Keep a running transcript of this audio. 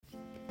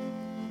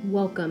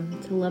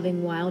Welcome to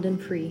Loving Wild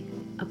and Free,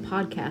 a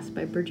podcast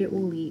by Bridget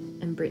Woolley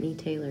and Brittany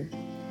Taylor.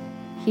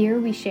 Here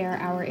we share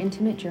our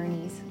intimate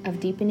journeys of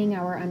deepening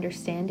our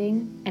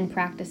understanding and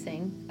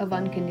practicing of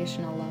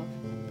unconditional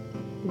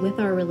love. With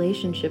our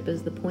relationship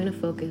as the point of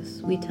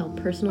focus, we tell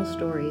personal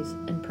stories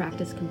and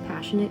practice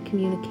compassionate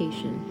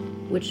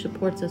communication, which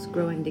supports us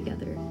growing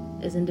together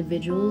as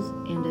individuals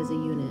and as a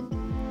unit.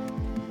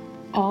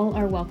 All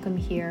are welcome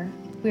here.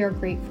 We are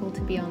grateful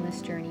to be on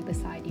this journey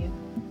beside you.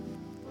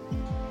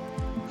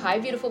 Hi,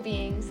 beautiful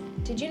beings.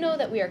 Did you know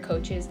that we are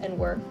coaches and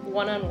work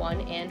one-on-one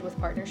and with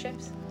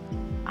partnerships?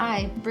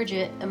 I,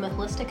 Bridget, am a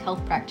holistic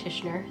health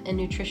practitioner and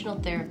nutritional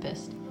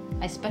therapist.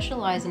 I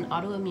specialize in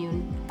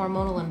autoimmune,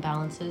 hormonal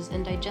imbalances,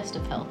 and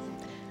digestive health.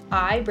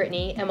 I,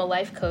 Brittany, am a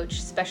life coach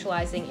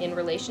specializing in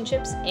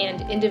relationships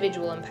and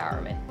individual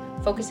empowerment,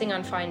 focusing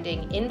on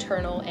finding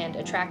internal and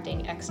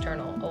attracting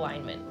external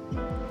alignment.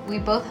 We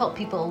both help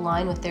people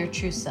align with their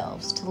true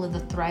selves to live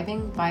the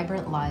thriving,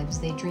 vibrant lives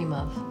they dream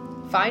of.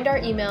 Find our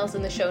emails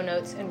in the show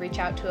notes and reach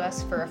out to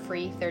us for a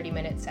free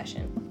 30-minute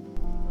session.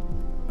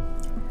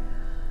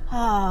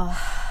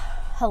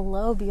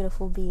 Hello,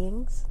 beautiful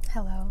beings.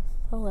 Hello.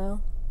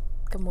 Hello.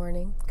 Good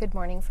morning. Good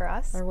morning for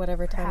us. Or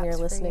whatever time you're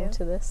listening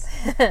to this.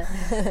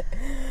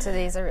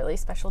 Today's a really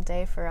special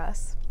day for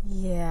us.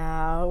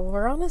 Yeah,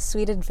 we're on a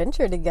sweet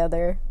adventure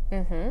together.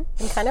 Mm-hmm.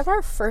 And kind of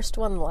our first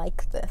one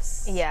like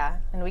this. Yeah,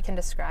 and we can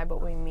describe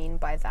what we mean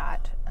by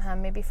that.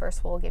 Maybe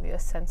first we'll give you a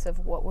sense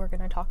of what we're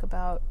going to talk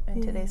about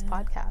in today's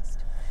podcast.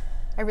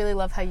 I really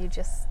love how you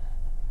just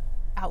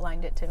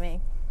outlined it to me.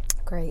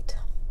 Great.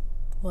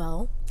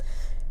 Well,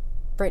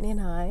 Brittany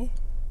and I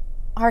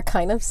are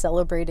kind of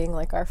celebrating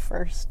like our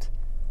first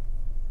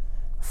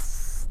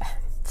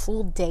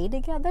full day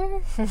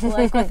together,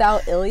 like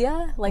without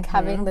Ilya, like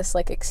having this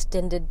like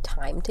extended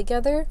time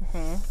together.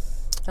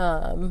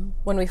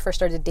 When we first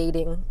started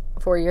dating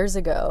 4 years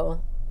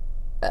ago,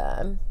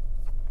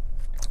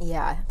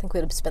 I think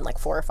we'd spend like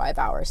 4 or 5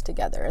 hours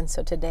together. And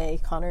so today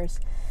Connor's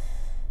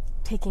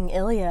taking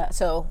Ilya.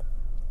 So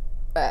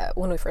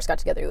when we first got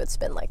together, we would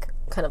spend like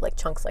kind of like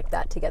chunks like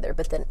that together.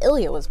 But then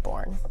Ilya was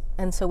born.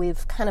 And so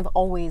we've kind of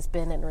always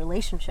been in a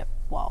relationship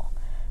while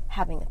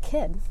having a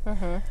kid.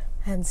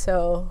 And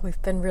so we've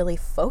been really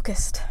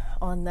focused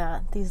on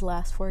that these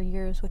last 4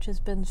 years, which has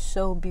been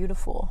so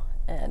beautiful.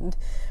 And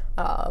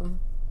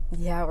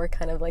we're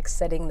kind of like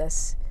setting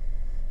this.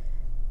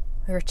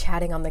 We were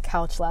chatting on the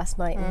couch last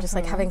night and just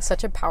like having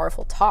such a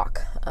powerful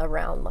talk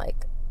around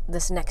like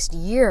this next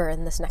year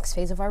and this next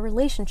phase of our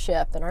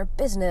relationship and our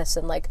business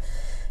and like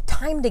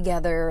time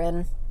together.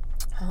 And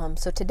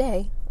so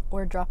today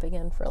we're dropping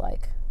in for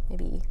like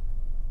maybe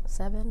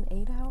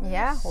 7-8 hours.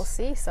 Yeah, we'll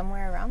see,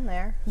 somewhere around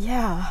there.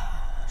 Yeah.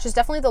 Which is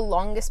definitely the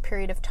longest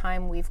period of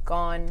time we've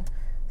gone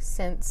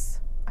since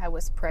I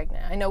was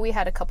pregnant. I know we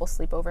had a couple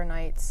sleepover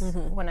nights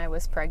when I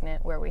was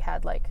pregnant where we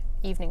had like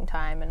evening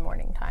time and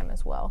morning time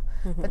as well.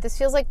 But this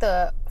feels like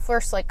the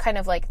first like kind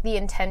of like the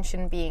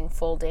intention being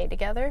full day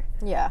together.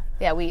 Yeah.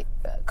 Yeah,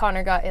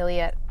 Connor got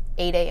Ilya at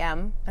 8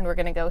 a.m. and we're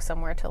going to go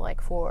somewhere to like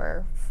 2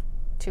 or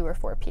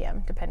 4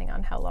 p.m. depending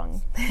on how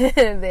long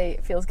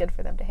it feels good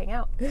for them to hang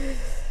out.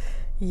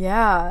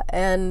 Yeah,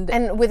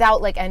 and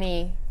without like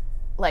any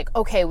like,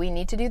 okay, we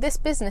need to do this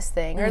business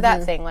thing or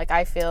that thing. Like,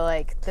 I feel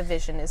like the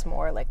vision is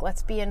more like,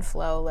 let's be in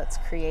flow, let's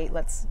create,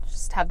 let's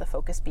just have the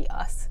focus be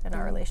us in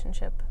our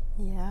relationship.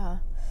 Yeah.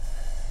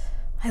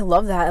 I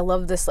love that. I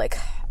love this, like,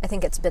 I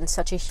think it's been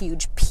such a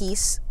huge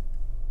piece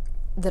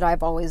that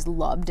I've always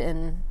loved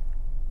in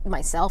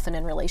myself and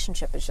in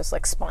relationship is just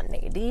like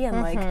spontaneity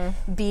and like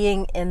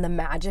being in the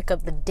magic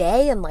of the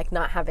day and like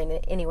not having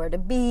anywhere to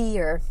be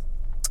or,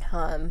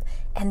 and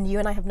you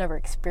and I have never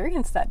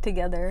experienced that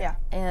together. Yeah.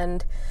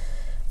 And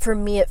for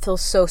me, it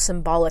feels so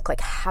symbolic, like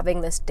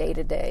having this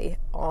day-to-day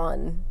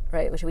on,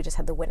 right, which we just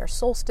had the winter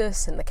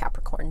solstice and the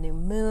Capricorn new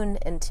moon,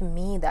 and to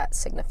me that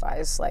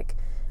signifies like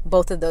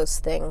both of those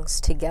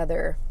things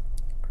together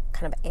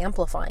kind of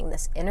amplifying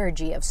this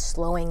energy of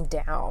slowing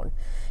down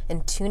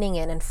and tuning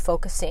in and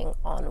focusing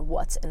on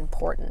what's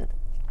important.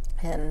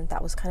 And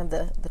that was kind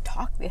of the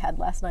talk we had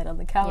last night on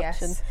the couch.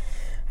 Yes. And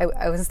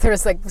there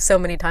was like so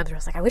many times where I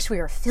was like, I wish we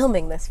were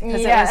filming this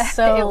because it was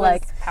so it was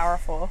like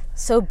powerful,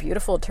 so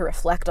beautiful to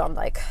reflect on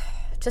like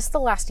just the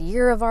last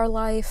year of our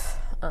life,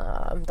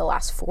 the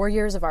last 4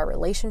 years of our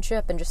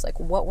relationship, and just like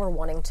what we're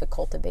wanting to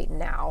cultivate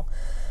now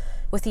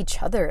with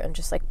each other, and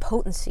just like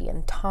potency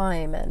and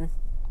time and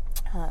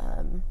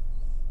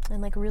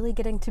like really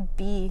getting to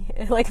be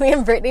like me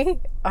and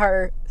Brittany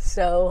are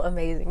so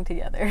amazing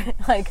together.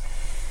 Like,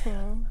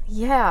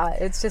 yeah,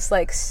 it's just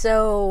like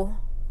so.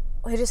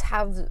 We just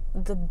have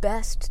the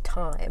best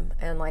time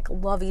and like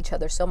love each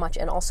other so much,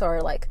 and also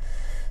are like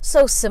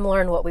so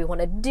similar in what we want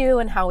to do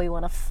and how we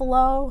want to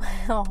flow.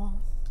 Oh,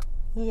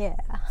 yeah.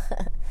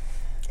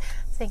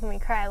 It's making me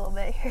cry a little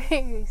bit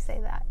hearing you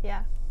say that.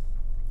 Yeah.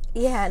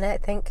 Yeah, and I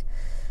think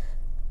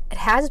it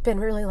has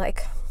been really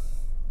like,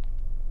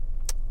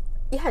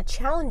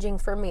 challenging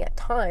for me at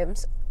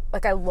times.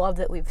 Like, I love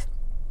that we've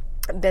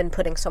been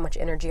putting so much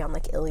energy on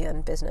like Ilya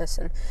and business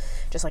and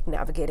just like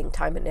navigating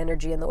time and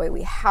energy in the way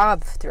we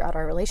have throughout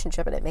our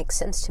relationship, and it makes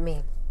sense to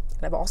me.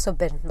 And I've also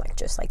been like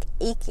just like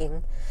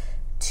aching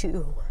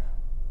to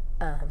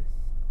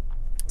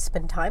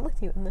spend time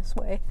with you in this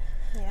way.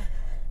 Yeah.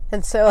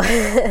 And so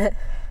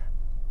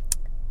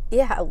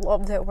yeah, I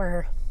love that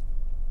we're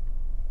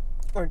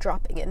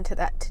dropping into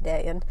that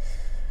today and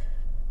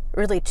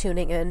really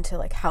tuning into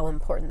like how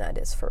important that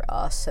is for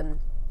us and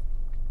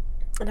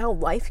how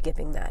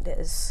life-giving that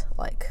is.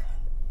 Like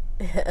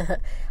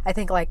I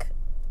think like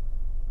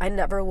I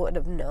never would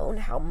have known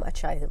how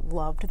much I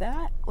loved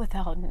that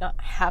without not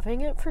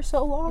having it for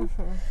so long.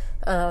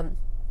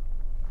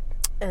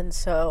 And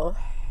so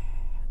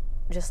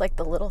just like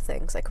the little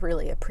things, like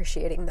really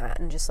appreciating that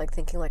and just like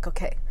thinking like,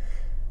 okay,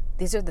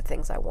 these are the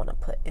things I want to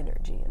put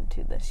energy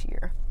into this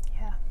year.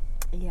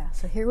 Yeah,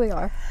 so here we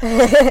are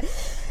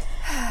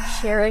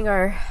sharing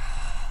our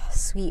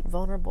sweet,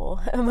 vulnerable,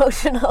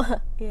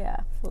 emotional,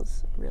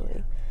 feels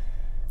really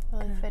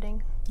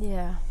fitting.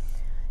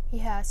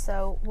 Yeah,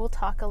 so we'll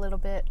talk a little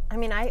bit. I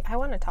mean, I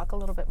want to talk a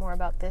little bit more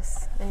about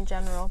this in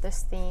general,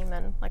 this theme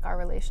and like our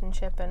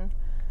relationship and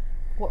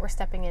what we're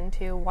stepping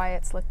into, why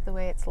it's looked the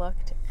way it's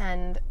looked.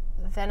 And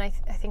then I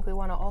think we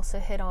want to also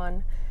hit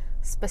on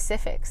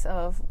specifics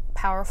of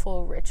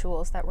powerful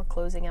rituals that we're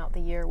closing out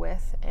the year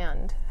with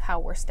and how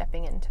we're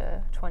stepping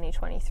into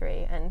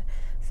 2023 and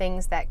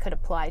things that could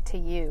apply to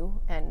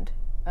you and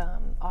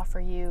offer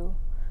you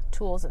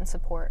tools and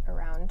support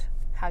around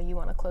how you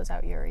want to close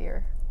out your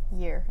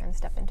year and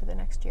step into the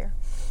next year.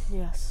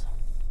 Yes.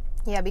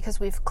 Yeah, because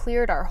we've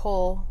cleared our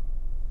whole,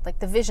 like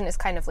the vision is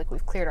kind of like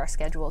we've cleared our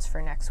schedules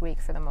for next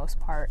week for the most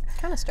part.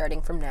 Kind of starting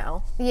from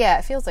now. Yeah,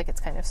 it feels like it's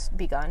kind of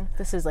begun.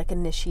 This is like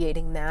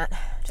initiating that.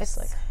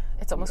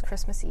 It's almost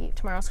Christmas Eve.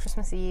 Tomorrow's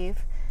Christmas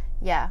Eve.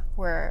 Yeah,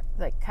 we're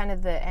like kind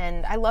of the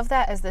end. I love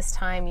that as this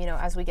time, you know,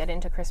 as we get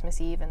into Christmas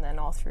Eve and then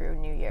all through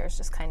New Year's,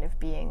 just kind of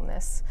being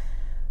this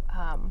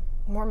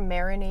more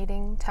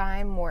marinating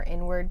time, more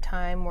inward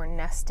time, more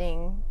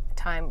nesting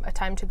time, a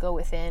time to go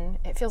within.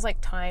 It feels like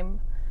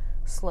time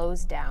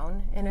slows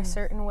down in a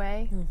certain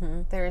way.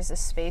 There's a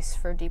space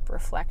for deep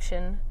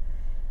reflection.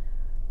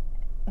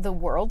 The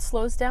world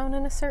slows down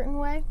in a certain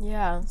way.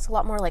 Yeah, it's a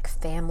lot more like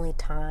family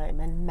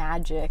time and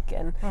magic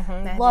and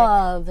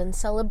love and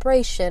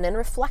celebration and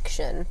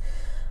reflection.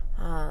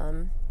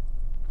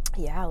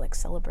 Like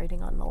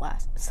reflecting on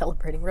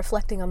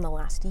the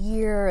last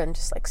year and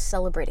just like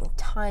celebrating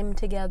time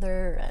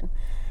together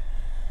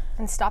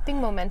and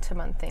stopping momentum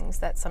on things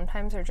that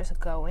sometimes are just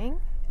going,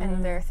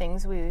 and there are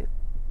things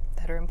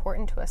that are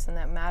important to us and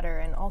that matter.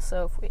 And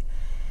also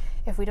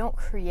if we don't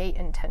create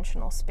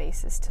intentional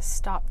spaces to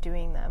stop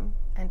doing them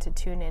and to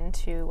tune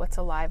into what's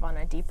alive on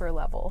a deeper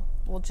level,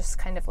 we'll just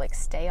kind of like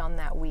stay on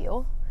that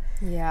wheel.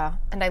 Yeah.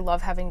 And I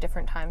love having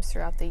different times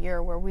throughout the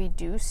year where we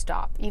do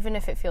stop, even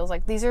if it feels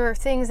like these are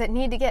things that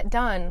need to get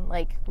done,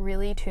 like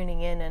really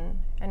tuning in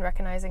and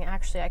recognizing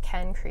actually I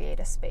can create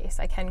a space.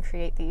 I can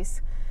create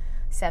these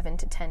 7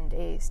 to 10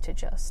 days to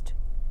just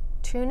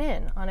tune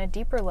in on a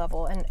deeper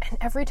level. And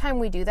every time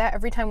we do that,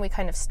 every time we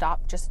kind of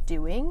stop just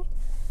doing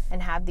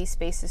and have these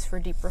spaces for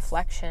deep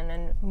reflection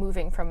and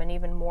moving from an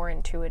even more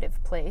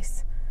intuitive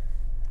place,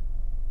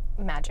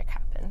 magic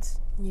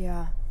happens.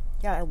 Yeah,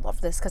 I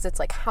love this because it's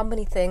like how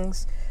many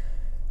things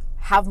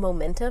have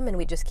momentum and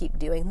we just keep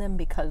doing them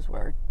because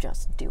we're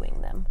just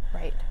doing them.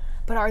 Right.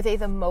 But are they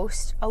the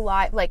most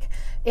alive? Like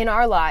in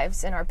our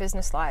lives, in our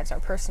business lives, our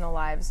personal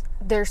lives,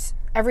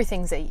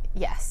 everything's a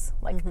yes.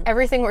 Like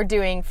everything we're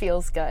doing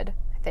feels good,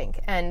 I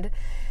think.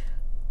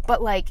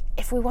 But like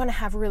if we want to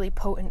have really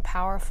potent,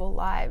 powerful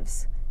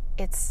lives,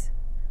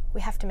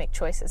 we have to make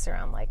choices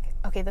around like,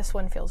 okay, this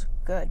one feels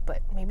good,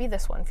 but maybe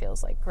this one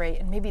feels like great,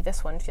 and maybe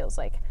this one feels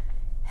like,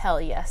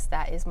 hell yes,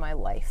 that is my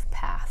life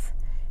path.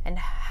 And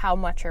how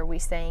much are we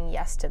saying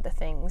yes to the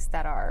things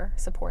that are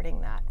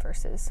supporting that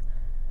versus,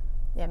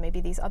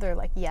 maybe these other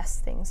like yes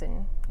things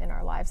in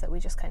our lives that we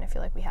just kind of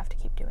feel like we have to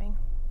keep doing.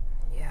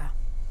 Yeah.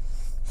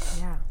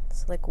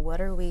 So like, what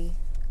are we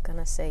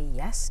gonna say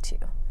yes to?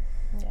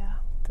 Yeah.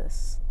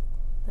 This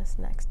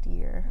next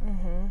year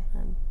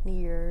and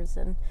years,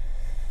 and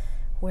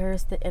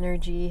where's the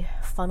energy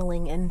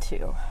funneling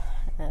into?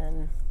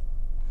 And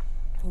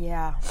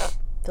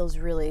feels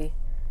really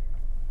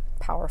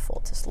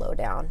powerful to slow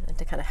down and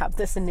to kind of have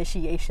this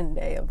initiation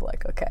day of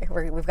like, okay,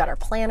 we've got our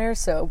planners.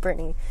 So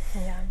Brittany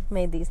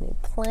made these new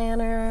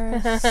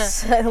planners,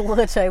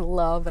 which I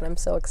love, and I'm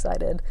so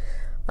excited.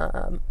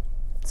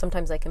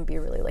 Sometimes I can be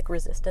really like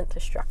resistant to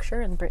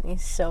structure, and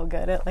Brittany's so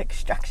good at like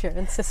structure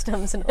and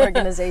systems and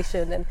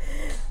organization, and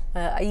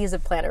I use a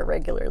planner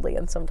regularly,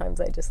 and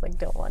sometimes I just like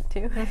don't want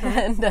to.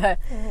 And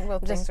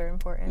things are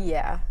important.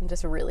 Yeah, I'm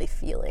just really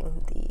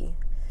feeling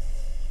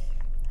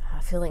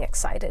feeling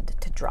excited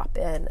to drop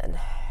in and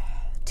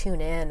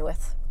tune in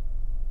with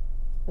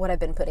what I've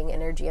been putting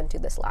energy into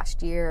this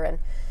last year, and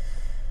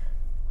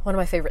one of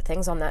my favorite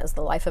things on that is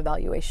the life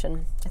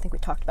evaluation. I think we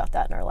talked about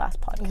that in our last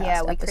podcast.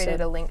 Yeah, we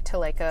created a link to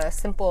like a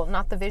simple,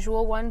 not the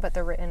visual one, but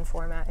the written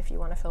format if you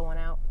want to fill one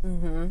out.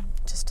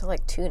 Just to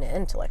like tune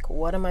in to like,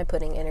 what am I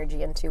putting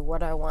energy into? What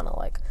do I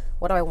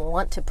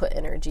want to put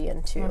energy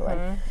into?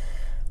 And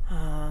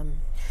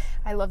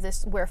I love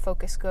this, where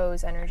focus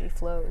goes, energy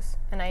flows.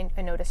 And I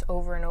notice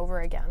over and over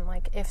again,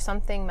 like if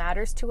something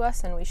matters to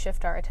us and we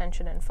shift our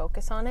attention and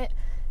focus on it,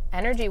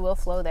 energy will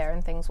flow there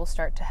and things will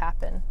start to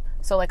happen.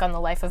 So like on the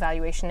life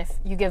evaluation, if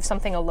you give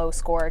something a low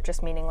score,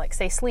 just meaning like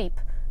say sleep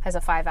has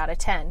a 5 out of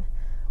 10.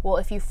 Well,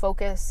 if you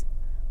focus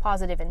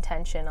positive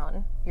intention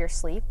on your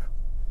sleep,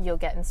 you'll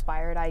get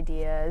inspired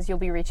ideas, you'll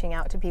be reaching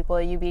out to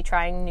people, you'll be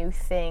trying new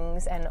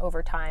things, and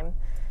over time,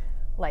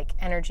 like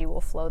energy will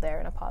flow there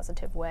in a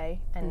positive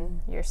way and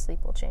your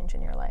sleep will change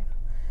in your life.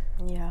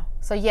 yeah.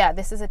 So yeah,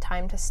 this is a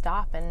time to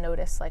stop and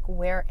notice, like,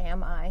 where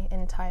am I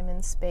in time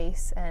and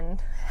space,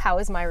 and how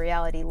is my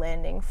reality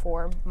landing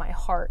for my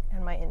heart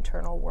and my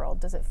internal world?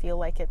 Does it feel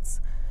like it's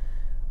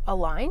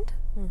aligned?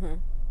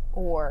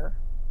 Or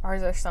are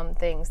there some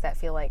things that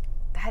feel like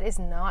that is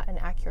not an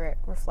accurate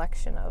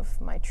reflection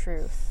of my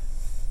truth?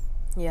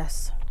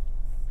 Yes.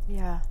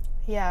 Yeah.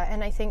 Yeah,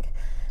 and I think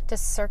to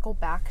circle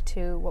back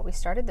to what we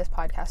started this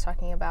podcast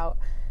talking about,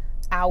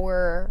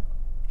 our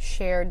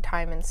shared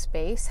time and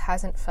space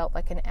hasn't felt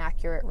like an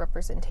accurate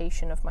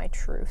representation of my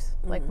truth,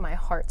 like my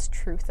heart's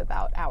truth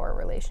about our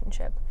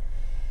relationship.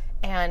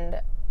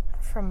 And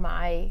from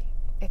my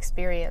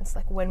experience,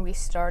 like when we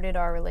started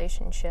our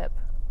relationship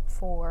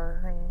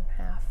 4+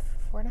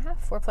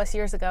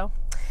 years ago,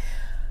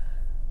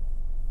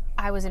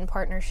 I was in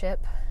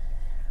partnership,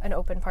 an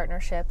open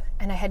partnership,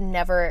 and I had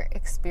never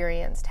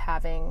experienced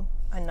having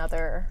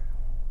another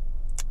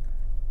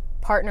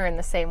partner in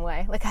the same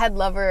way. Like I had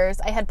lovers,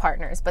 I had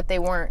partners, but they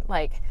weren't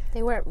like,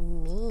 They weren't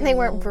me. they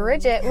weren't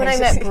Bridget. When I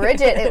met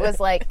Bridget, it was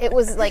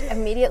like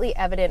immediately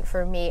evident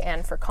for me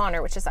and for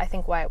Connor, which is I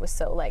think why it was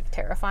so like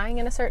terrifying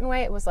in a certain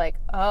way. It was like,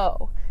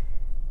 oh,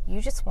 you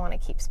just want to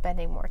keep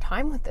spending more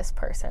time with this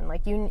person.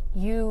 Like you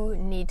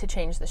need to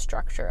change the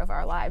structure of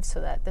our lives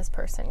so that this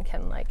person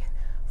can like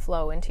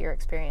flow into your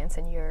experience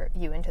and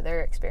you into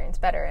their experience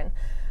better.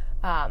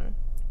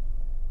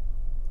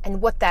 And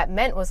what that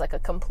meant was like a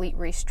complete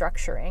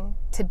restructuring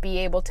to be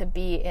able to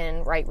be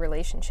in right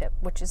relationship,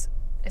 which is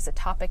a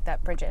topic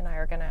that Bridget and I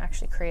are going to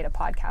actually create a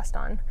podcast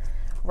on,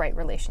 right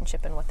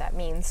relationship and what that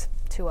means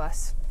to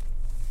us.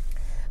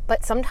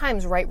 But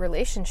sometimes right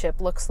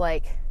relationship looks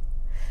like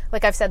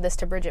I've said this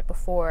to Bridget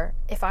before,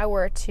 if I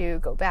were to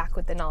go back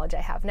with the knowledge I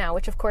have now,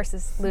 which of course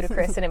is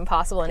ludicrous and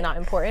impossible and not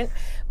important,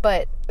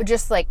 but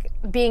just like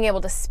being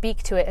able to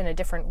speak to it in a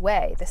different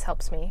way, this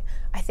helps me.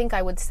 I think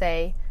I would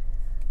say,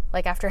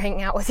 like after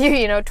hanging out with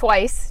you,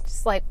 twice,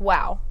 just like,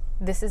 wow,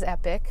 this is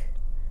epic.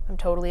 I'm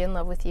totally in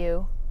love with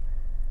you.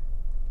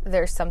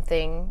 There's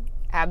something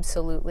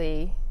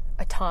absolutely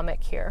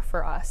atomic here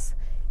for us.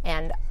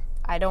 And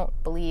I don't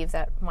believe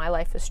that my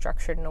life is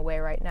structured in a way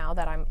right now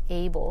that I'm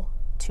able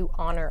to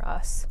honor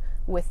us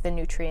with the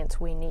nutrients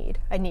we need.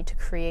 I need to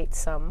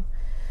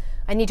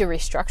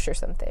restructure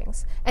some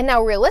things. And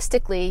now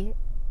realistically,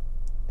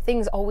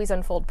 things always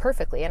unfold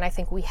perfectly, and I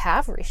think we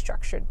have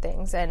restructured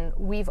things, and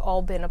we've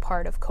all been a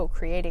part of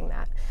co-creating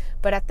that.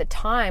 But at the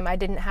time, I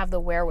didn't have the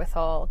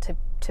wherewithal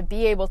to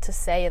be able to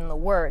say in the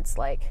words,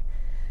 like,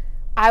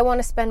 I want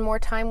to spend more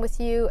time with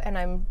you, and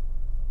I'm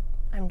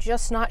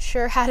just not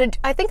sure how to.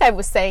 I think I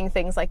was saying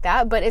things like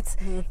that, but it's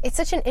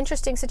such an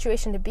interesting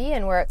situation to be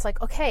in, where it's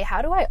like, okay,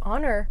 how do I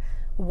honor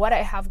what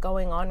I have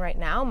going on right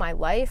now, my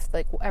life,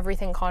 like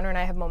everything Connor and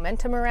I have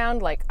momentum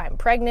around, like I'm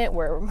pregnant,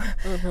 we're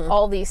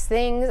all these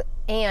things,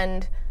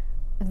 and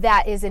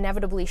that is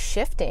inevitably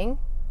shifting,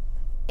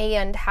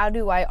 and how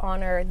do I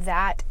honor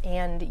that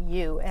and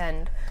you?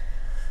 And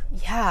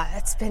yeah,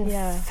 it's been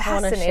fascinating.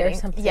 I want to share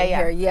something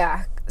here.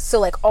 Yeah. So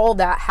like all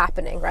that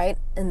happening, right?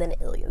 And then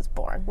Ilya's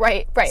born.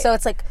 Right. So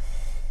it's like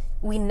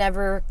we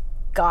never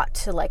got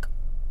to like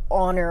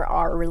honor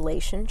our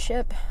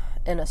relationship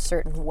in a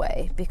certain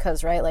way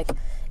because, right, like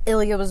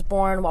Ilya was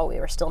born while we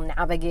were still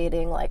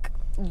navigating like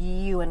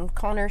you and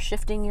Connor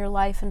shifting your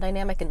life and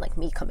dynamic, and like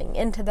me coming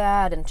into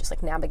that and just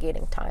like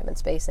navigating time and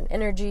space and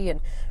energy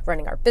and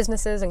running our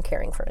businesses and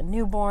caring for a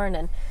newborn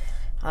and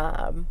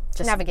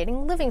just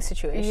navigating living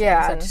situations,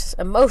 and just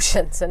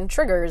emotions and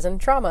triggers and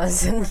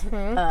traumas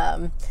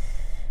and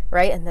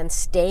right, and then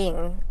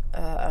staying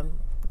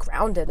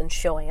grounded and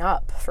showing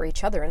up for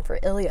each other and for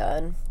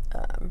Ilya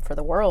and for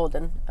the world,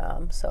 and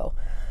so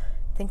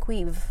I think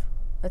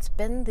it's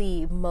been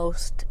the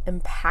most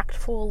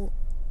impactful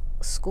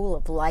school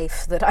of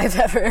life that I've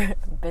ever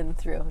been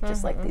through,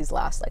 just like these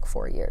last like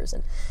 4 years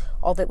and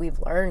all that we've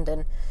learned.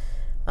 And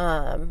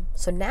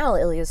so now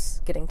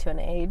Ilya's getting to an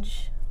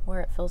age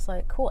where it feels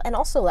like cool. And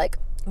also like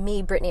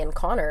me, Brittany, and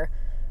Connor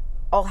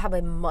all have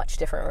a much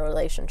different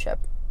relationship.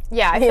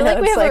 Yeah, I feel like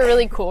we have a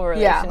really cool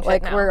relationship. Yeah,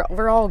 like now.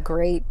 we're all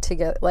great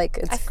together. Like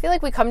I feel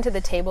like we come to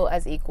the table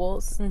as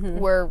equals.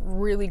 We're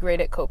really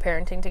great at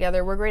co-parenting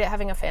together. We're great at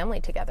having a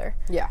family together.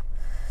 Yeah,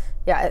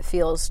 it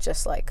feels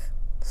just like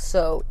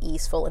so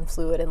easeful and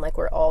fluid, and like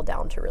we're all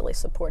down to really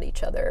support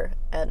each other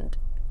and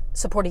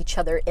support each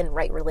other in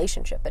right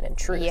relationship and in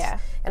truth. Yeah.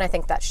 And I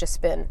think that's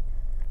just been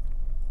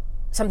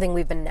something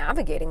we've been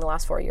navigating the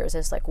last 4 years,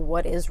 is like,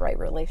 what is right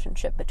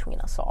relationship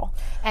between us all?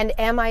 And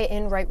am I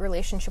in right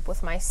relationship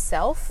with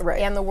myself Right.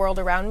 and the world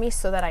around me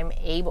so that I'm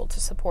able to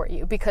support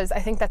you? Because I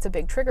think that's a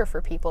big trigger for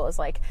people, is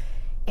like,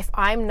 if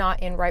I'm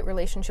not in right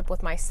relationship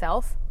with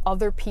myself,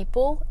 other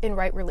people in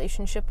right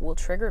relationship will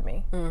trigger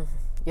me.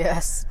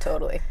 Yes,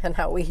 totally. And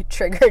how we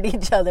triggered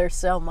each other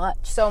so much.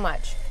 So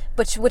much.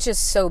 Which is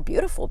so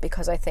beautiful,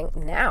 because I think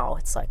now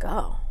it's like,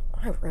 oh,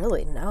 I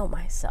really know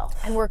myself.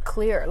 And we're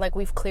clear. Like,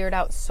 we've cleared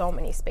out so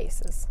many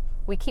spaces.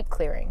 We keep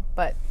clearing,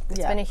 but it's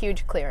Yeah. been a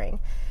huge clearing.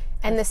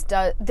 And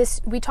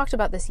we talked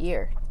about this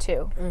year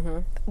too. Mm-hmm.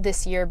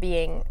 This year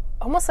being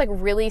almost like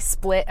really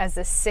split, as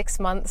the 6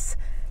 months,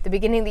 the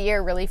beginning of the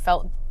year really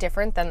felt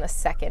different than the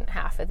second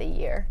half of the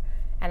year.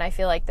 And I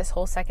feel like this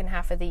whole second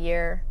half of the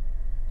year,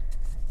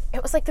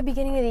 it was like the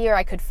beginning of the year,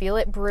 I could feel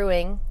it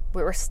brewing.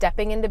 We were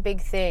stepping into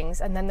big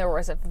things, and then there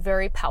was a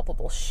very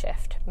palpable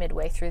shift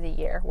midway through the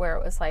year where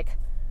it was like,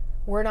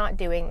 we're not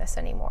doing this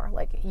anymore.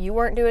 Like, you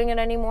weren't doing it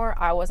anymore,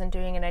 I wasn't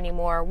doing it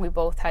anymore. We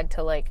both had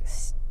to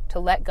to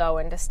let go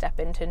and to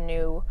step into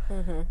new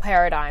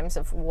paradigms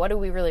of what do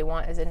we really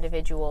want as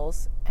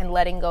individuals, and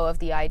letting go of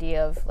the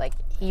idea of like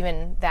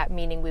even that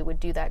meaning we would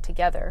do that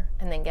together,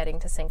 and then getting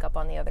to sync up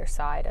on the other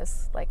side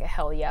as like a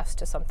hell yes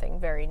to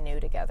something very new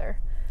together.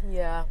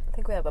 Yeah, I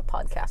think we have a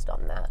podcast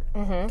on that.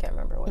 I can't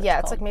remember what Yeah,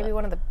 it's it's like called, maybe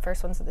one of the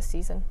first ones of the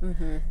season.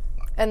 Mm-hmm.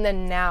 And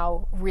then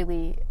now,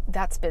 really,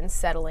 that's been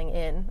settling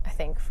in, I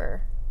think,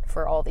 for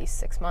all these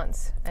 6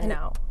 months. And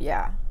now...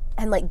 Yeah.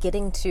 And like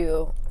getting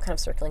to, kind of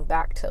circling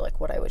back to like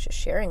what I was just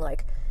sharing,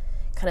 like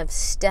kind of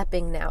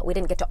stepping now. We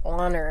didn't get to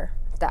honor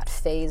that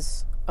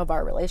phase of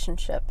our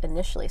relationship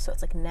initially. So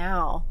it's like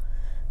now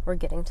we're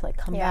getting to like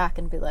come back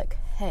and be like,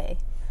 hey,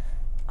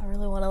 I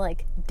really want to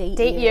like date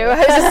you. I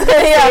was just going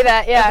to say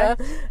that, yeah.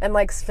 And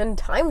like spend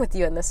time with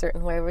you in a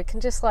certain way. We can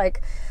just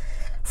like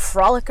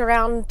frolic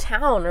around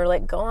town, or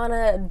like go on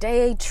a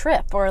day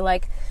trip, or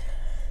like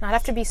Not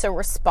have to be so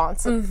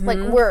responsive. Like,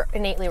 we're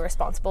innately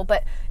responsible,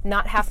 but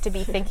not have to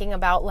be thinking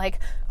about like,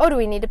 oh, do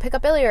we need to pick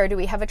up Ilya, or do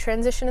we have a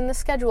transition in the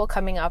schedule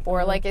coming up,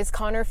 or like, is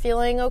Connor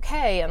feeling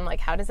okay, and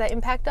like, how does that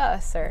impact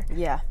us? Or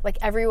like,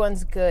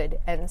 everyone's good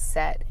and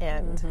set,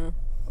 and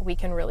we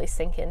can really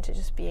sink into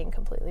just being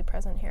completely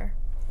present here.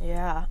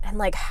 Yeah. And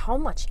like how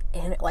much,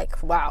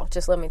 wow,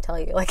 just let me tell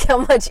you, like how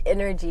much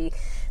energy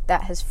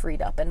that has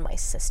freed up in my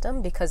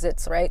system, because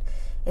it's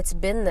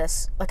been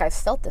this, like I've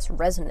felt this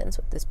resonance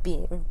with this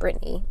being,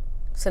 Brittany,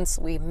 since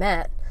we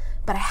met,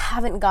 but I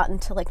haven't gotten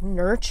to like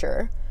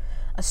nurture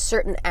a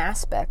certain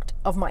aspect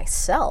of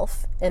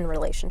myself in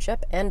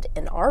relationship and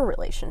in our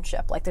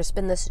relationship. Like there's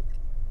been this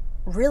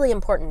really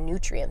important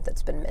nutrient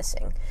that's been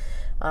missing,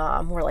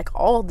 where like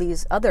all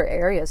these other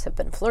areas have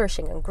been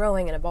flourishing and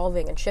growing and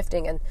evolving and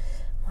shifting, and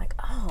I'm like,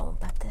 oh,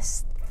 but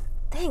this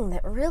thing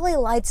that really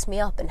lights me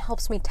up and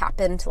helps me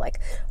tap into like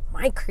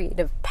my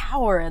creative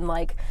power, and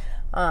like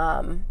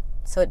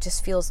so it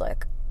just feels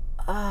like,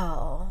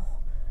 oh,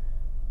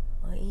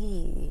 I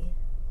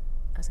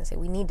was gonna say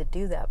we need to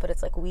do that, but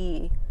it's like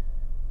we're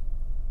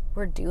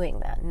doing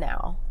that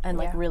now, and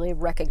like really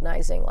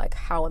recognizing like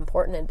how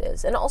important it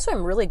is. And also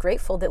I'm really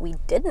grateful that we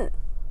didn't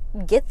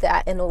get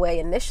that in a way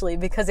initially,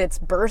 because it's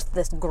birthed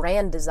this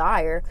grand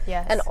desire.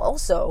 Yes. And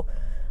also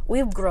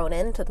we've grown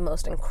into the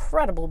most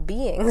incredible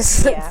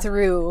beings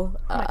through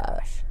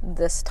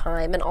this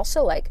time. And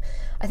also like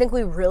I think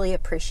we really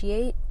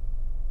appreciate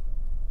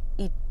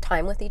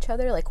time with each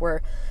other. Like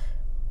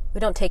we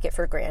don't take it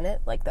for granted,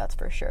 like that's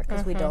for sure,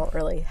 because we don't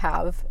really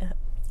have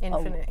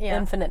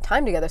infinite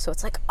time together. So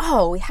it's like,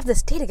 oh, we have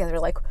this day together,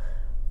 like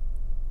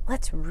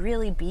let's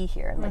really be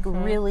here and like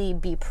really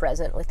be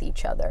present with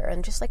each other,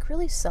 and just like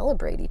really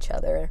celebrate each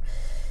other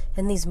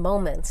in these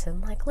moments,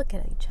 and like look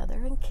at each other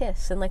and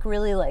kiss, and like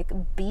really like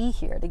be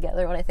here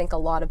together. When I think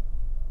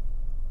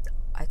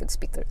I could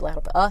speak to a lot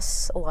of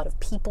us, a lot of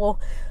people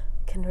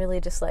can really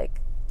just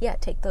like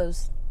take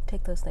those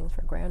things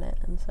for granted.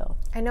 And so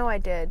I know I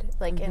did,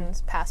 like in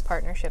past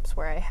partnerships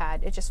where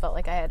it just felt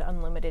like I had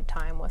unlimited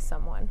time with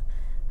someone.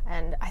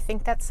 And I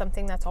think that's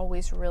something that's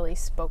always really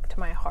spoke to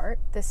my heart,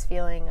 this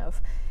feeling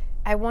of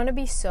I want to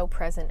be so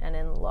present and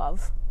in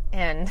love.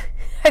 And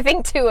I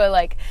think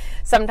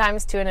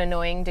sometimes to an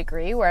annoying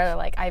degree, where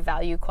like I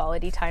value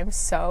quality time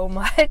so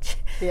much.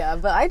 Yeah,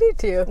 but I do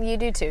too. You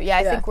do too. Yeah,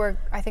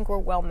 I think we're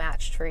well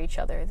matched for each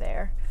other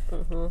there.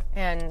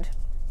 And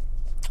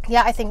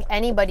yeah, I think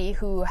anybody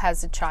who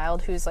has a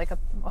child who's like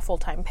a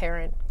full-time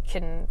parent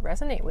can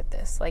resonate with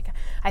this. Like,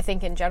 I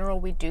think in general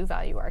we do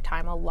value our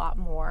time a lot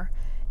more,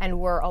 and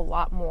we're a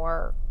lot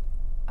more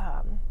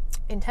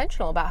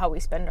intentional about how we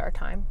spend our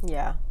time.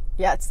 Yeah,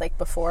 it's like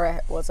before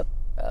I was a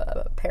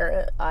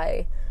parent,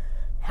 I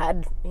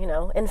had,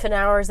 infinite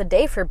hours a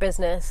day for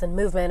business and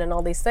movement and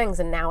all these things,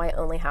 and now I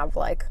only have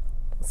like,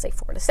 let's say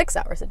 4 to 6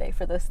 hours a day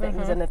for those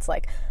things. And it's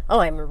like, oh,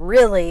 I'm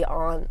really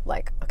on,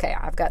 like, okay,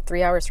 I've got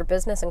 3 hours for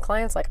business and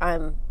clients, like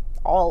I'm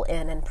all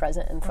in and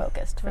present and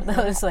focused for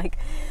those, like,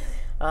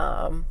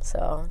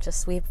 so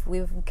just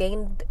we've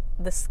gained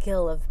the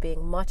skill of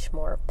being much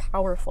more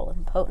powerful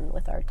and potent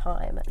with our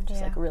time, and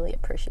just like really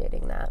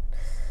appreciating that.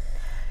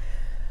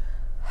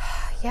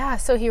 Yeah,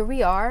 so here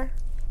we are,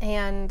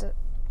 and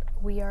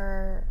we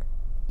are,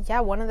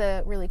 one of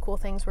the really cool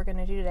things we're going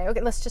to do today.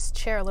 Okay, let's just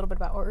share a little bit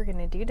about what we're going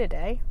to do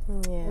today.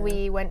 Yeah.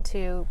 We went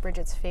to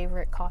Bridget's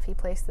favorite coffee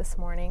place this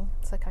morning.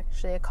 It's like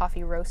actually a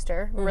coffee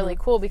roaster. Really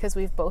cool because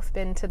we've both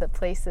been to the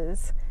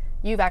places.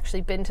 You've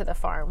actually been to the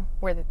farm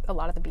where a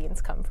lot of the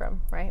beans come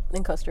from, right?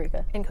 In Costa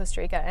Rica.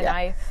 And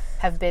I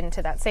have been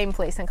to that same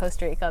place in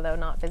Costa Rica, though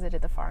not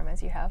visited the farm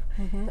as you have.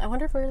 I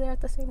wonder if we were there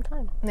at the same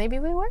time. Maybe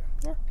we were.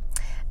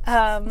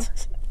 Yeah.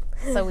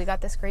 So we got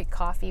this great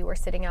coffee. We're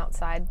sitting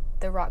outside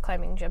the rock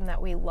climbing gym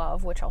that we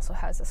love, which also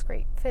has this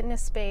great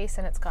fitness space,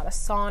 and it's got a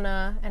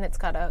sauna, and it's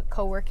got a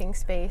co-working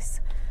space.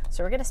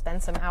 So we're going to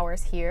spend some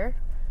hours here.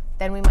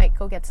 Then we might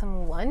go get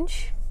some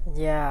lunch.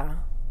 Yeah.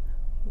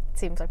 It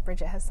seems like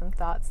Bridget has some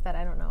thoughts that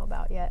I don't know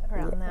about yet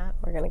around that.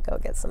 We're going to go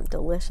get some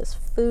delicious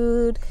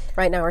food.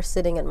 Right now we're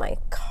sitting in my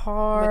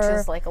car. Which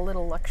is like a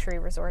little luxury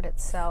resort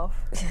itself.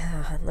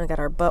 Yeah, and I got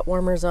our butt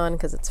warmers on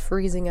because it's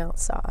freezing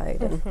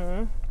outside.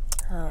 And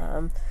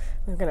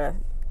we're going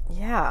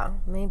to,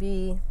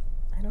 maybe,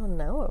 I don't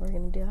know what we're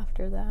going to do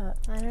after that.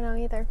 I don't know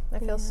either. It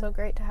feels so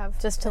great to have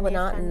just to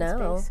not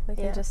know. We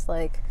can just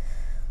like,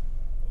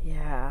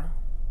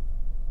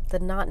 the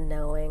not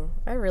knowing.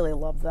 I really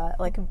love that.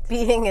 Like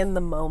being in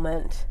the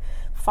moment,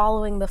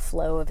 following the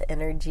flow of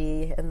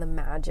energy and the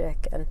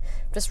magic, and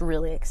just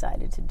really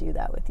excited to do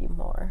that with you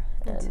more.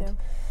 Me too.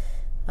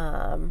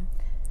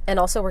 And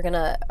also we're going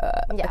to,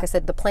 like I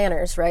said, the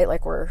planners, right?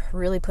 Like we're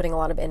really putting a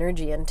lot of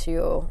energy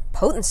into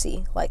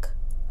potency. Like,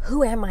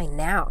 who am I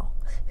now?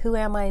 Who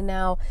am I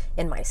now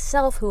in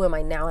myself? Who am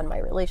I now in my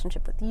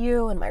relationship with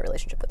you, in my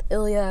relationship with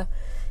Ilya,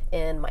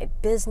 in my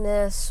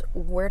business?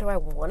 Where do I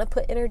want to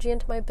put energy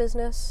into my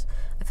business?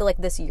 I feel like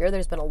this year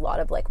there's been a lot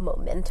of like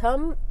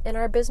momentum in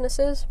our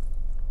businesses.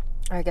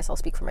 I guess I'll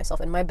speak for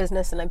myself in my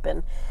business, and I've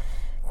been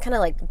kind of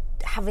like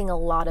having a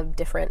lot of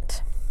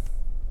different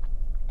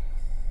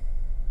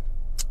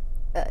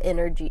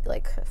energy,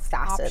 like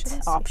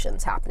facets,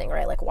 options happening,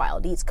 right? Like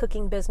Wild Eats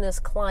cooking business,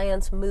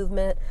 clients,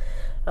 movement,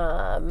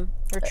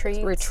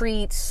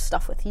 retreats,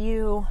 stuff with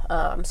you.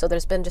 So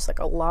there's been just like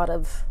a lot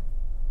of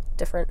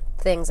different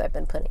things I've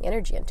been putting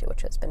energy into,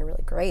 which has been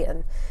really great.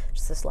 And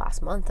just this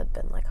last month I've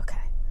been like,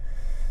 okay,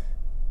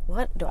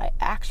 what do I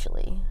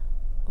actually,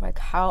 like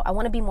how, I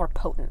want to be more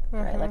potent,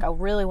 right? Like I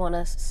really want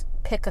to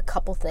pick a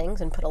couple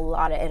things and put a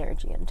lot of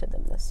energy into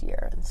them this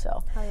year. And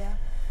so,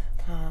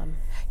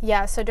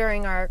 so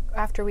during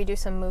after we do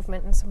some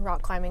movement and some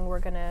rock climbing, we're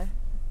going to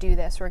do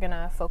this. We're going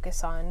to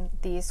focus on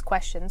these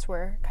questions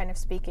we're kind of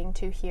speaking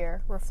to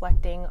here,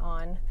 reflecting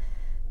on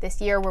this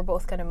year. We're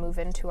both going to move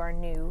into our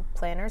new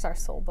planners, our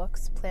soul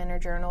books, planner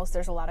journals.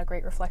 There's a lot of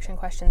great reflection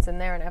questions in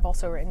there, and I've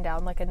also written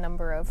down like a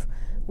number of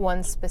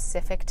ones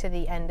specific to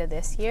the end of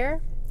this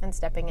year and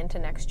stepping into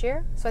next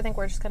year. So I think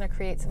we're just going to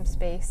create some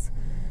space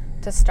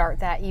to start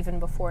that even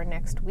before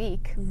next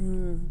week.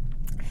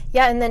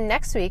 Yeah, and then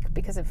next week,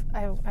 because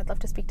I'd love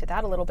to speak to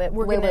that a little bit.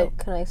 Wait,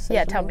 can I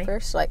say tell me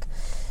first? Like,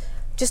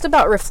 just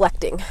about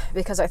reflecting,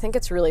 because I think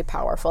it's really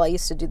powerful. I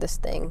used to do this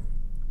thing,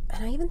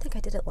 and I even think I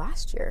did it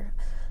last year.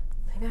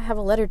 Maybe I have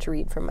a letter to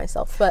read from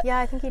myself, but yeah,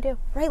 I think you do.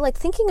 Right, like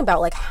thinking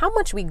about like how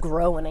much we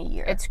grow in a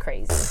year. It's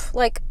crazy.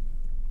 Like,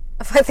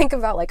 if I think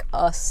about like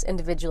us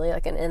individually,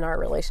 like in our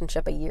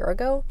relationship a year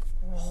ago,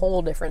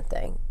 whole different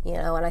thing, you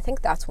know. And I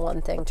think that's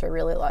one thing to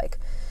really like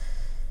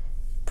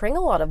bring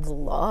a lot of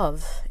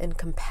love and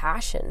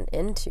compassion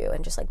into,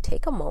 and just like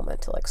take a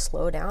moment to like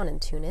slow down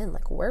and tune in.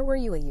 Like, where were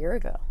you a year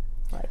ago?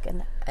 Like,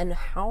 and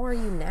how are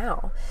you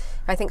now?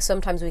 I think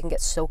sometimes we can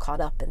get so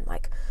caught up in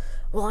like,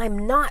 well,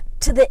 I'm not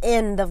to the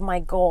end of my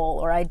goal,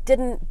 or I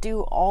didn't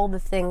do all the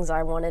things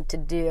I wanted to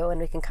do,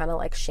 and we can kind of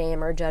like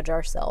shame or judge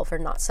ourselves or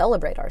not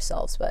celebrate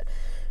ourselves. But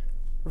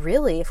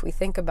really, if we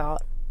think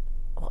about,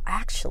 well,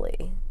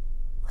 actually,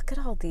 look at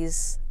all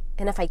these,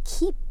 and if I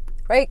keep,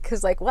 right,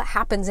 because like what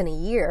happens in a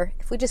year,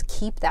 if we just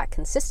keep that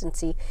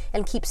consistency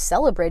and keep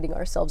celebrating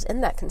ourselves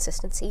in that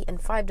consistency, in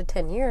 5 to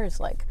 10 years,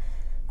 like,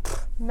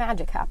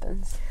 magic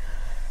happens.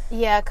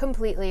 Yeah,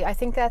 completely. I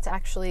think that's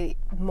actually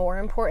more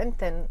important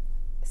than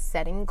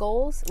setting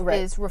goals,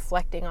 is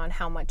reflecting on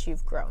how much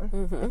you've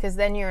grown, because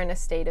then you're in a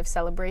state of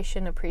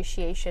celebration,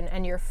 appreciation,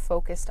 and you're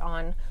focused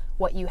on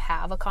what you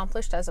have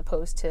accomplished as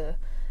opposed to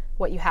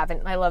what you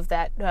haven't. I love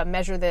that.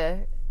 Measure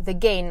the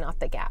gain, not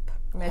the gap.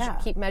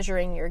 Keep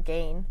measuring your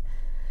gain.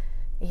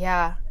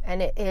 Yeah,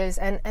 and it is,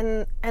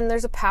 and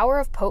there's a power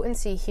of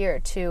potency here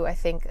too. I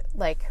think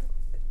like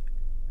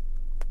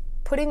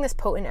putting this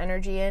potent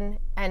energy in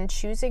and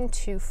choosing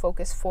to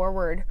focus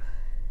forward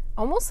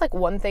almost like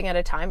one thing at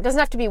a time. It doesn't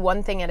have to be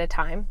one thing at a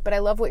time, but I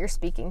love what you're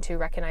speaking to,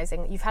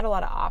 recognizing you've had a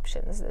lot of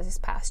options this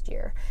past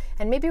year,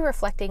 and maybe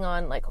reflecting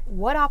on like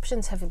what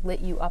options have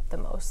lit you up the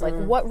most. Like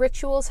what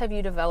rituals have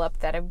you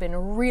developed that have been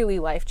really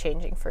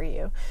life-changing for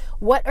you?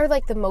 What are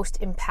like the most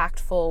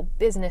impactful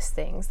business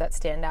things that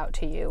stand out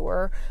to you,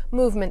 or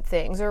movement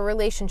things, or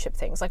relationship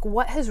things? Like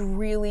what has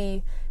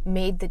really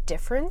made the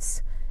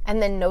difference?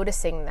 And then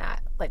noticing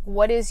that, like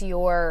what is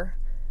your,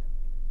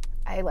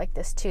 I like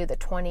this too, the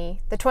 20%,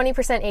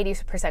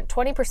 80%.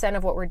 20%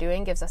 of what we're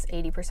doing gives us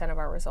 80% of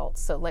our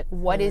results. So like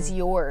what is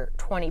your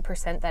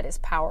 20% that is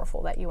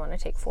powerful that you want to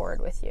take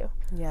forward with you?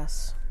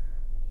 Yes.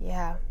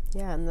 Yeah.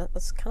 Yeah, and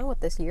that's kind of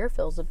what this year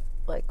feels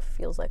like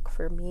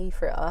for me,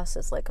 for us,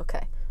 is like,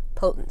 okay,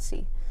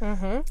 potency.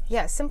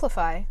 Yeah,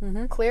 simplify.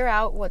 Clear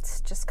out what's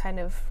just kind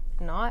of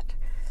not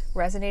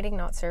resonating,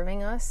 not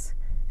serving us,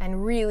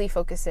 and really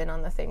focus in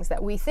on the things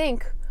that we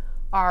think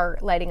are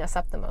lighting us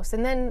up the most.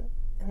 And then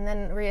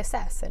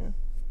reassess and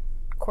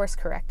course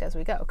correct as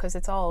we go, because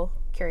it's all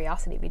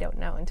curiosity. We don't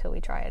know until we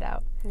try it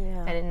out.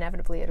 Yeah. And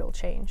inevitably it'll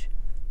change.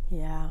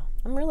 Yeah.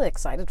 I'm really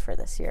excited for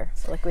this year.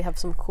 So like we have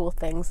some cool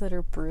things that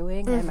are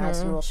brewing. I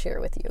imagine we'll share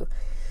with you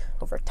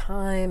over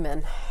time.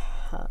 And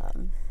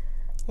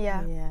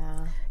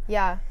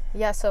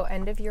Yeah, so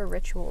end of year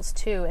rituals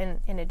too. And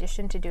in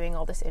addition to doing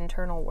all this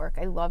internal work,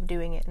 I love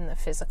doing it in the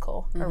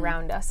physical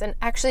around us. And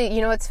actually,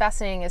 you know what's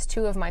fascinating is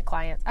 2 of my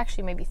clients,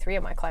 actually maybe 3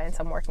 of my clients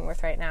I'm working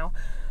with right now,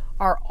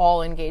 are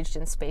all engaged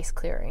in space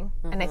clearing.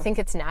 And I think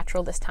it's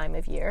natural this time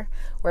of year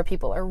where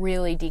people are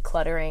really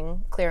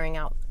decluttering, clearing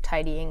out,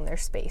 tidying their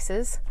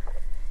spaces.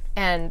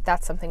 And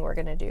that's something we're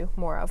going to do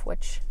more of,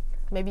 which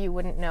maybe you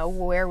wouldn't know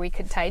where we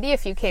could tidy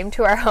if you came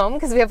to our home,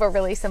 because we have a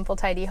really simple,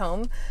 tidy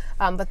home.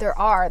 But there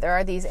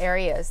are these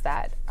areas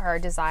that are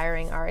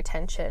desiring our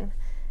attention.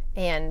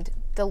 And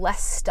the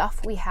less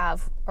stuff we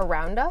have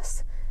around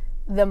us,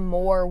 the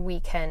more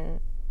we can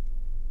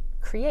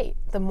create,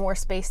 the more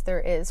space there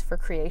is for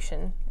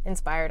creation,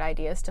 inspired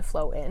ideas to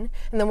flow in,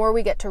 and the more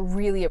we get to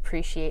really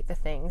appreciate the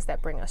things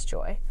that bring us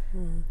joy.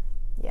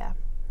 Yeah.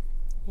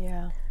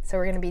 So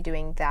we're going to be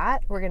doing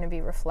that. We're going to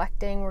be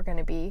reflecting. We're going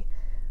to be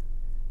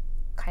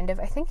kind of,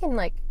 I think,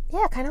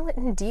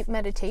 in deep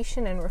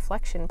meditation and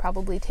reflection,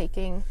 probably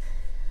taking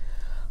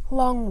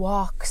long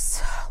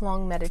walks,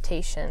 long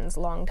meditations,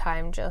 long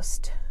time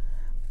just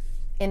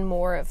in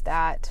more of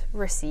that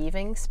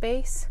receiving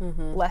space,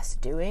 less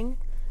doing.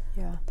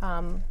 Yeah.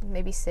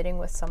 Maybe sitting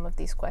with some of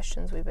these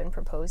questions we've been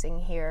proposing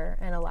here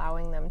and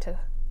allowing them to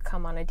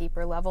come on a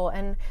deeper level,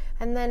 and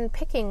then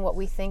picking what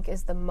we think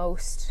is the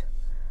most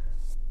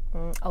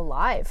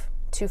alive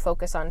to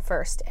focus on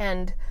first.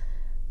 And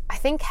I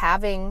think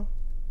having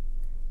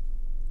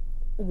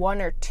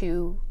 1 or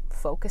 2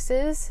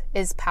 focuses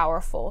is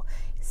powerful.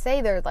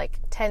 Say there are like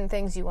 10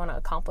 things you want to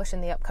accomplish in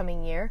the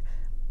upcoming year.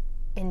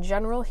 In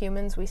general,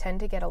 humans, we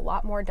tend to get a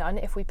lot more done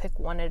if we pick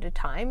 1 at a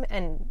time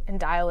and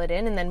dial it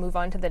in and then move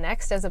on to the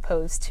next, as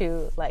opposed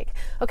to like,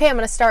 okay, I'm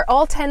going to start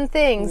all 10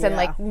 things and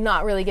like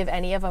not really give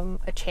any of them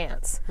a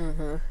chance.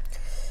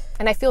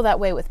 And I feel that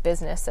way with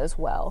business as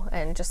well,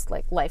 and just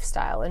like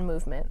lifestyle and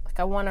movement. Like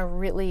I want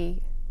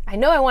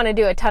to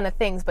do a ton of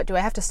things, but do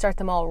I have to start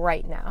them all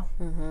right now?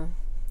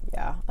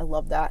 Yeah, I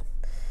love that.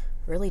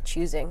 Really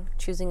choosing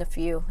a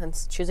few and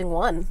choosing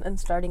 1 and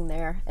starting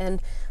there.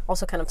 And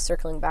also kind of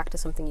circling back to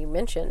something you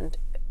mentioned,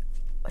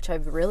 which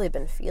I've really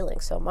been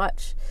feeling so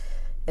much,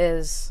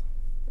 is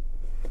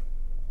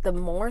the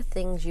more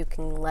things you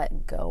can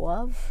let go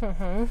of,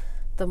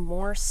 the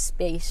more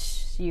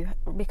space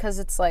because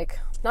it's like,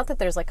 not that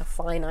there's like a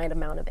finite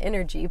amount of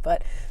energy,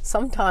 but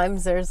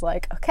sometimes there's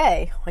like,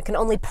 okay, I can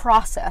only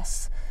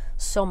process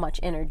so much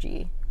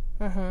energy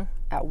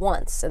at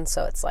once. And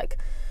so it's like,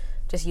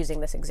 just using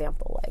this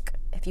example, like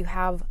if you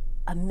have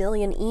 1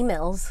 million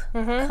emails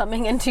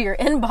coming into your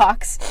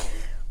inbox,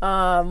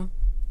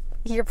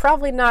 you're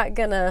probably not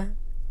gonna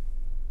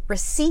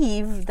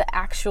receive the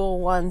actual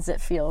ones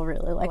that feel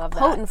really like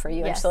potent for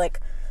you. Yes. And so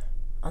like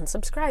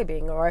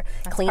unsubscribing or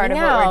that's cleaning part of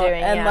out what we're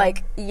doing, and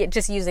like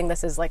just using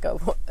this as like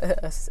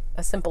a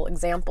simple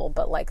example,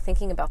 but like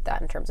thinking about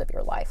that in terms of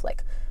your life,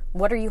 like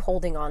what are you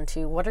holding on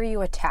to? What are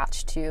you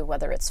attached to?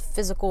 Whether it's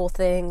physical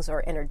things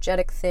or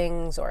energetic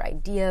things or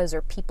ideas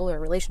or people or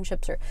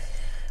relationships, or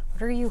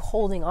what are you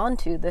holding on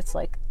to that's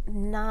like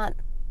not,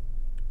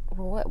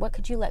 what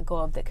could you let go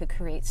of that could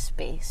create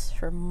space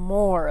for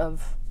more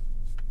of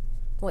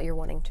what you're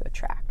wanting to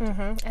attract?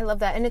 I love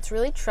that. And it's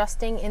really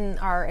trusting in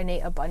our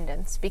innate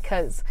abundance,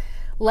 because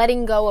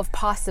letting go of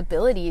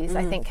possibilities,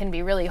 I think, can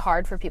be really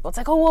hard for people. It's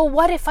like, oh, well,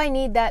 what if I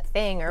need that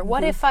thing? Or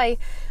what if I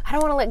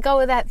don't want to let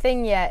go of that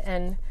thing yet?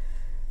 And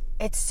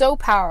it's so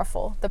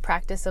powerful, the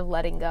practice of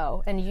letting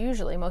go. And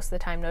usually, most of the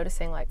time,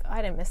 noticing like,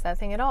 I didn't miss that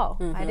thing at all.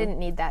 I didn't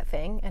need that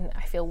thing. And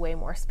I feel way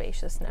more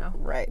spacious now.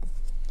 Right.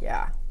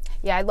 Yeah.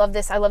 Yeah, I love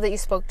this. I love that you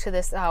spoke to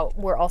this.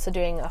 We're also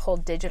doing a whole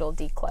digital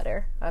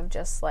declutter of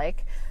just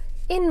like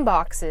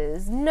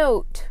inboxes,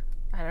 note.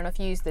 I don't know if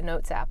you use the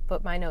Notes app,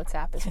 but my Notes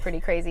app is pretty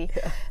crazy.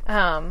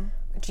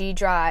 G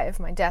Drive,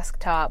 my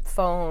desktop,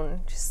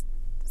 phone, just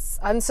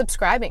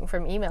unsubscribing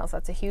from emails.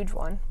 That's a huge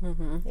one.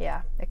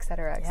 Yeah, et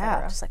cetera, et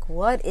cetera. Yeah, just like,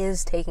 what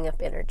is taking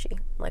up energy?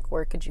 Like,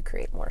 where could you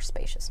create more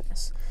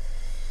spaciousness?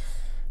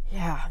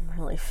 Yeah, I'm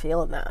really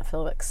feeling that. I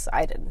feel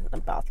excited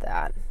about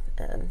that.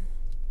 And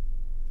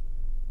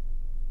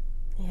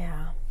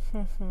yeah.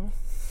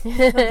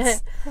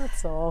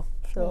 That's all.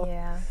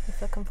 Yeah. You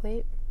feel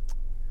complete?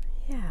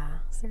 Yeah.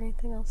 Is there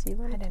anything else you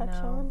want to touch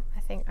on?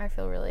 I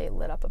feel really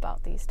lit up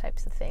about these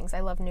types of things. I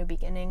love new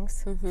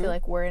beginnings. I feel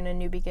like we're in a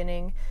new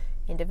beginning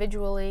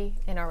individually,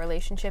 in our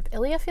relationship.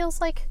 Ilya feels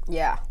like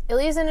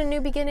Ilya's in a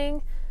new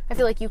beginning. I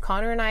feel like you,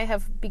 Connor, and I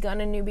have begun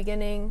a new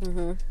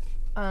beginning.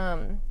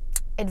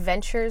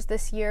 Adventures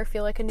this year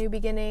feel like a new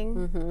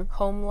beginning.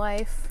 Home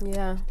life,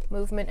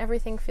 movement,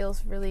 everything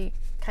feels really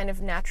kind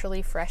of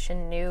naturally fresh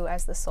and new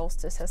as the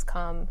solstice has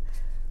come,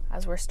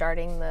 as we're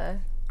starting the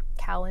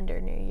calendar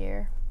new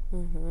year.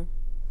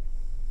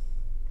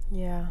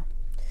 Yeah.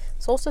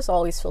 Solstice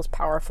always feels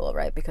powerful,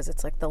 right? Because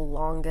it's like the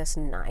longest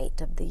night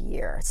of the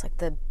year. It's like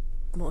the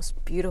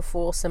most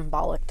beautiful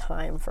symbolic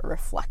time for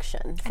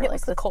reflection. And it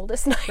was the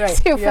coldest night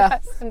too for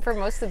us and for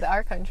most of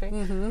our country.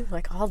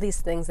 Like all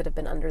these things that have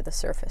been under the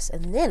surface.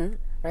 And then,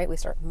 right, we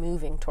start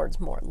moving towards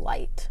more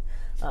light.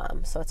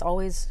 So it's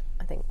always,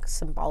 I think,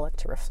 symbolic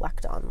to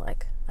reflect on,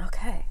 like,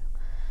 okay,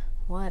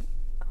 what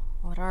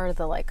are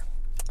the, like,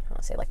 I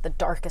want to say, like, the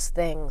darkest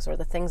things or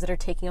the things that are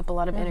taking up a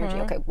lot of energy?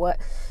 Okay,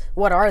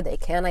 what are they?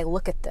 Can I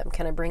look at them?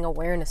 Can I bring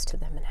awareness to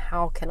them? And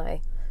how can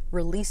I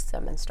release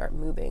them and start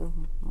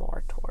moving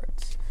more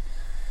towards?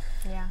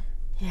 Yeah,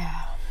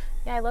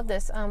 I love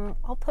this.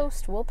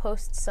 We'll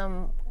post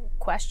some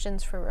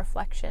questions for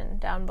reflection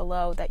down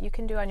below that you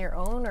can do on your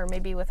own or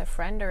maybe with a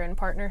friend or in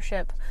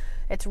partnership.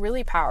 It's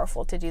really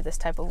powerful to do this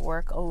type of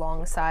work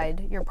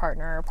alongside your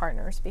partner or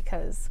partners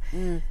because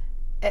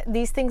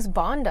these things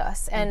bond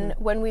us. And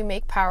when we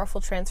make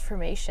powerful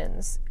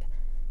transformations,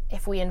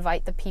 if we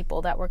invite the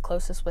people that we're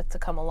closest with to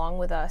come along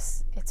with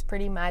us, it's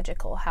pretty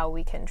magical how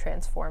we can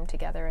transform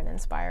together and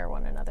inspire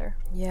one another.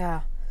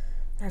 Yeah.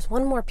 There's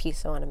one more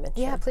piece I want to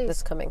mention. Yeah, please.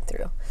 That's coming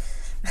through.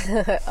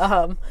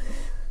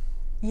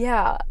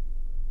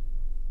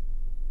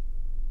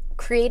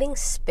 Creating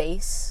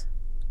space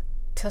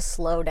to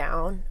slow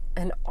down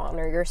and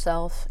honor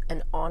yourself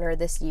and honor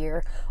this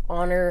year,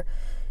 honor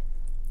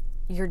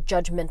your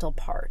judgmental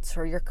parts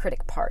or your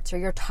critic parts or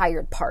your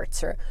tired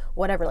parts or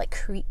whatever. Like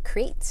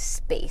create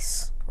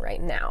space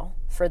right now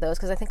for those,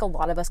 because I think a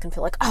lot of us can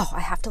feel like, oh, I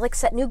have to like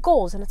set new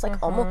goals, and it's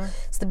like almost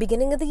it's the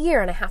beginning of the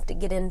year and I have to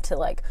get into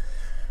like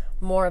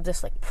more of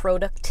this like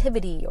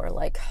productivity or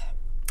like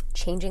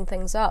changing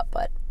things up.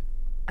 But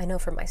I know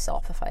for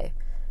myself, if I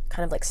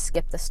kind of like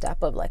skip the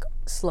step of like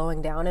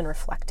slowing down and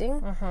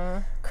reflecting,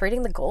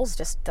 creating the goals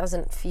just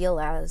doesn't feel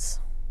as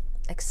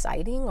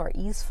exciting or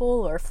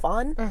easeful or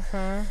fun.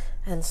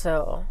 And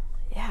so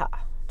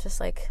just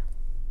like,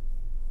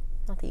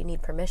 not that you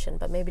need permission,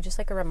 but maybe just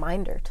like a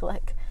reminder to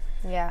like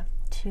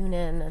tune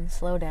in and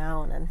slow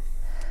down. And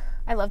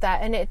I love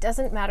that. And it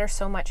doesn't matter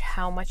so much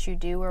how much you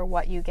do or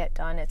what you get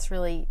done. It's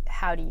really,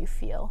 how do you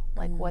feel?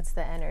 Like, what's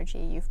the energy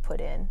you've put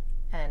in?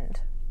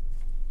 And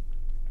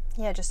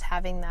just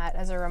having that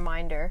as a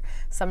reminder.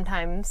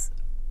 Sometimes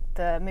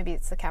maybe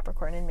it's the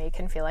Capricorn in me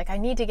can feel like I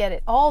need to get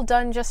it all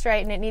done just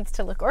right and it needs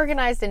to look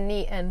organized and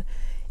neat, and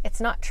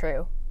it's not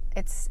true.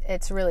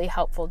 It's really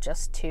helpful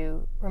just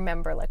to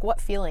remember, like,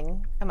 what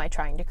feeling am I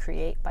trying to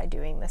create by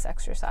doing this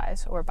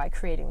exercise or by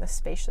creating this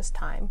spacious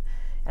time?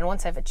 And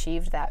once I've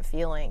achieved that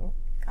feeling,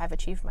 I've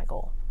achieved my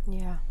goal.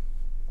 Yeah.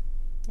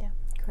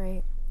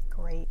 Great.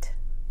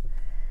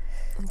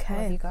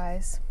 Okay. Love you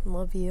guys.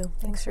 Love you.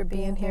 Thanks for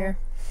being here.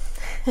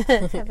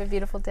 Have a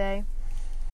beautiful day.